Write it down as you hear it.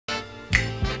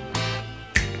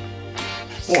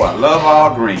Oh, I love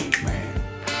all greens, man.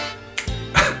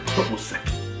 One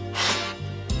second.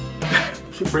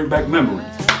 Should bring back memories.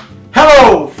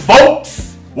 Hello,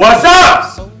 folks. What's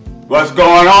up? What's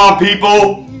going on,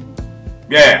 people?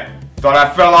 Yeah, thought I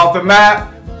fell off the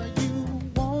map?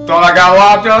 Thought I got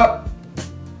locked up?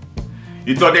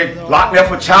 You thought they locked me up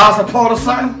for child support or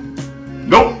something?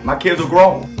 Nope, my kids are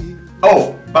grown.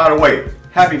 Oh, by the way,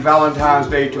 happy Valentine's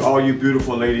Day to all you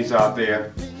beautiful ladies out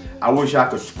there. I wish I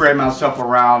could spread myself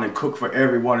around and cook for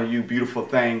every one of you beautiful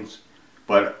things,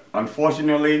 but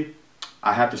unfortunately,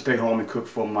 I have to stay home and cook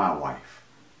for my wife.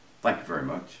 Thank you very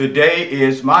much. Today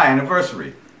is my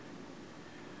anniversary.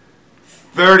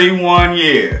 31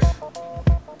 years.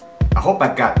 I hope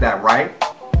I got that right.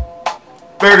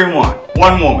 31.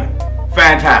 One woman.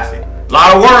 Fantastic. A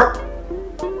lot of work.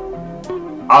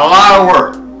 A lot of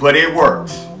work, but it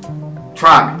works.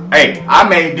 Try me. Hey, I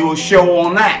may do a show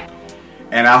on that.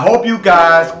 And I hope you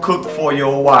guys cook for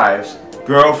your wives,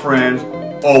 girlfriends,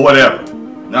 or whatever.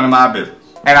 None of my business.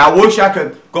 And I wish I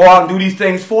could go out and do these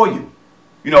things for you.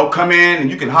 You know, come in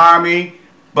and you can hire me,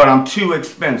 but I'm too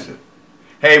expensive.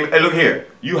 Hey, look here.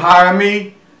 You hire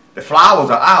me, the flowers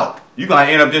are out. You're going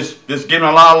to end up just giving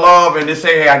a lot of love and just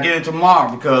say, hey, I get it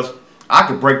tomorrow, because I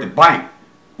could break the bank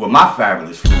with my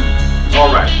fabulous food.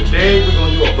 All right, today we're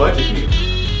going to do a budget meal.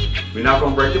 We're not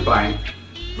going to break the bank.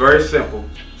 Very simple.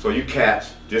 So you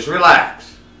cats, just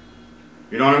relax.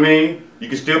 You know what I mean? You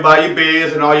can still buy your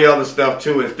beers and all your other stuff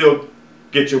too and still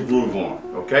get your groove on,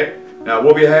 okay? Now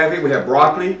what we have here, we have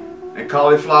broccoli and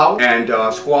cauliflower and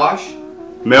squash,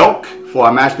 milk for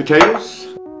our mashed potatoes.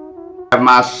 I have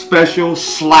my special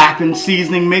slapping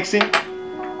seasoning mixing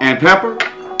and pepper.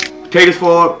 Potatoes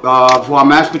for our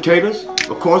mashed potatoes.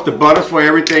 Of course, the butters for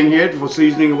everything here for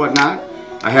seasoning and whatnot.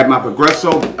 I have my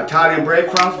Progresso Italian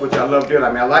breadcrumbs, which I love dearly. I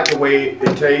mean, I like the way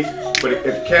it tastes, but if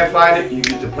you can't find it, you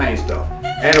use the plain stuff.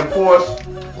 And of course,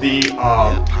 they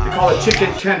call it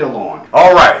chicken tenderloin.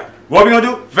 All right, what we're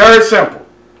gonna do? Very simple.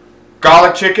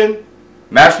 Garlic chicken,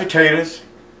 mashed potatoes,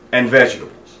 and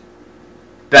vegetables.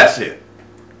 That's it.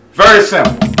 Very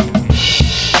simple.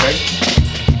 Okay.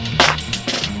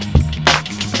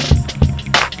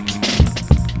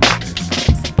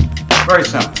 Very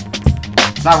simple.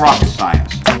 Not rocket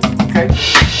science, okay? A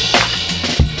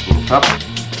little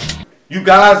pepper. You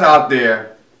guys out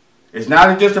there, it's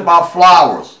not just about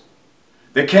flowers.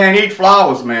 They can't eat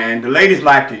flowers, man. The ladies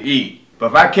like to eat.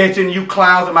 But if I catch any of you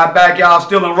clowns in my backyard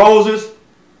stealing roses,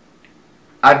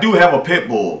 I do have a pit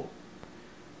bull.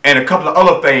 And a couple of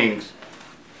other things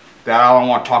that I don't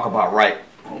want to talk about right.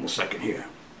 Hold on a second here.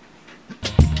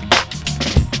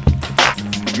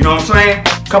 You know what I'm saying?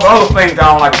 A couple of other things that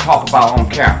I don't like to talk about on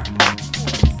camera.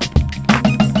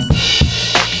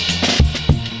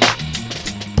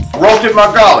 Roasted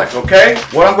my garlic, okay?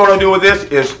 What I'm going to do with this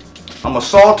is I'm going to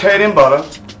saute it in butter,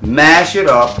 mash it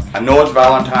up. I know it's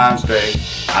Valentine's Day.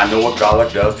 I know what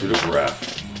garlic does to the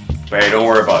breath. But hey, don't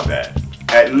worry about that.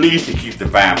 At least it keeps the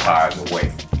vampires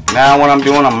away. Now what I'm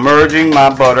doing, I'm merging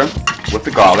my butter with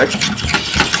the garlic.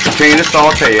 Continue to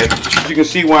saute it. As you can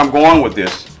see where I'm going with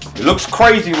this. It looks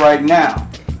crazy right now.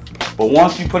 But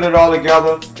once you put it all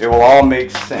together, it will all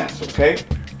make sense, okay?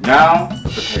 Now, the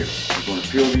potatoes. We're going to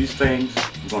peel these things.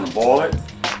 We're going to boil it.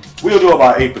 We'll do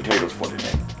about 8 potatoes for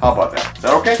today. How about that? Is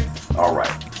that okay? All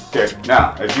right. Okay,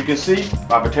 now, as you can see,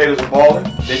 my potatoes are boiling.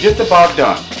 They're just about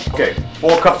done. Okay,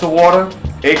 4 cups of water,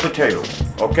 8 potatoes.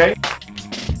 Okay?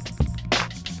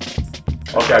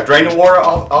 Okay, I drained the water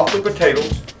off the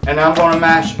potatoes, and now I'm going to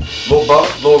mash it. A little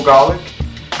butter, a little garlic,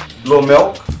 a little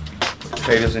milk. Put the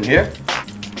potatoes in here.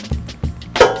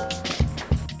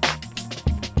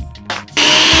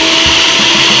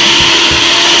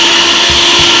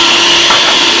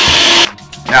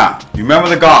 Now, you remember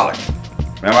the garlic.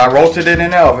 Remember I roasted it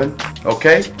in the oven,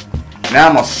 okay? Now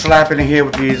I'm going to slap it in here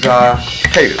with these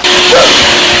potatoes.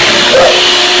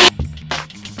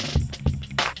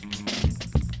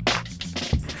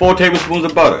 4 tablespoons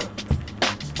of butter.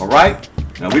 All right?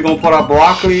 Now we're going to put our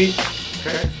broccoli.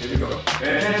 Okay, here we go.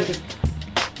 And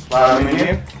slide them in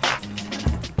here.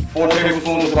 4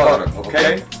 tablespoons of butter,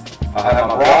 okay? I have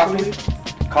my broccoli,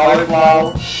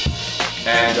 cauliflower,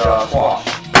 and squash.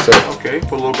 Okay,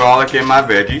 put a little garlic in my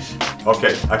veggies.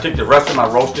 Okay, I take the rest of my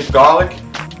roasted garlic,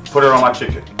 put it on my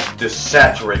chicken. Just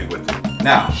saturate it with it.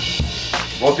 Now,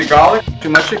 roasted garlic to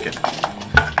my chicken.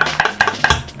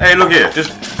 Hey, look here,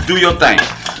 just do your thing.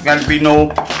 Gotta be no,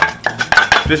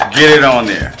 just get it on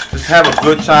there. Just have a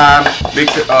good time,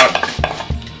 mix it up,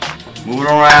 move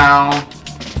it around.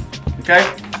 Okay,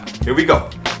 here we go.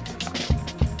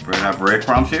 Spread our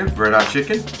breadcrumbs here, spread our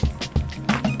chicken.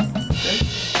 Okay.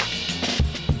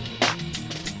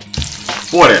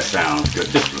 Boy, that sounds good.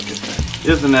 Just look at that.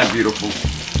 Isn't that beautiful?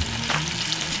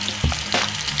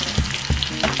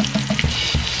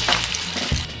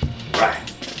 Right.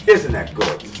 Isn't that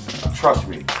good? Trust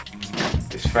me,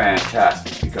 it's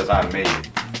fantastic because I made it.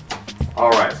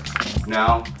 All right.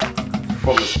 Now,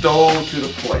 from the stove to the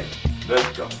plate.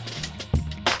 Let's go.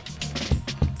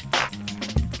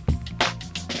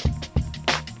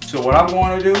 So what I'm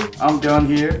going to do, I'm done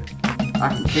here. I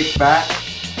can kick back,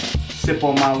 sip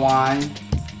on my wine,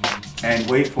 and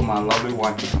wait for my lovely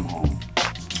wife to come home.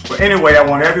 But anyway, I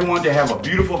want everyone to have a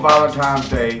beautiful Valentine's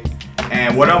Day,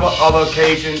 and whatever other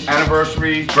occasion,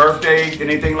 anniversaries, birthdays,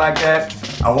 anything like that,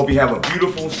 I hope you have a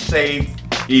beautiful, safe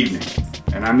evening.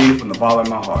 And I mean it from the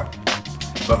bottom of my heart.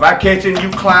 But if I catch any of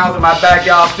you clowns in my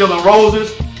backyard stealing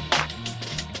roses,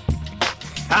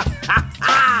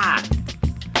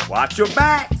 watch your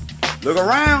back. Look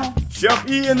around. Chef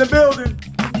E in the building.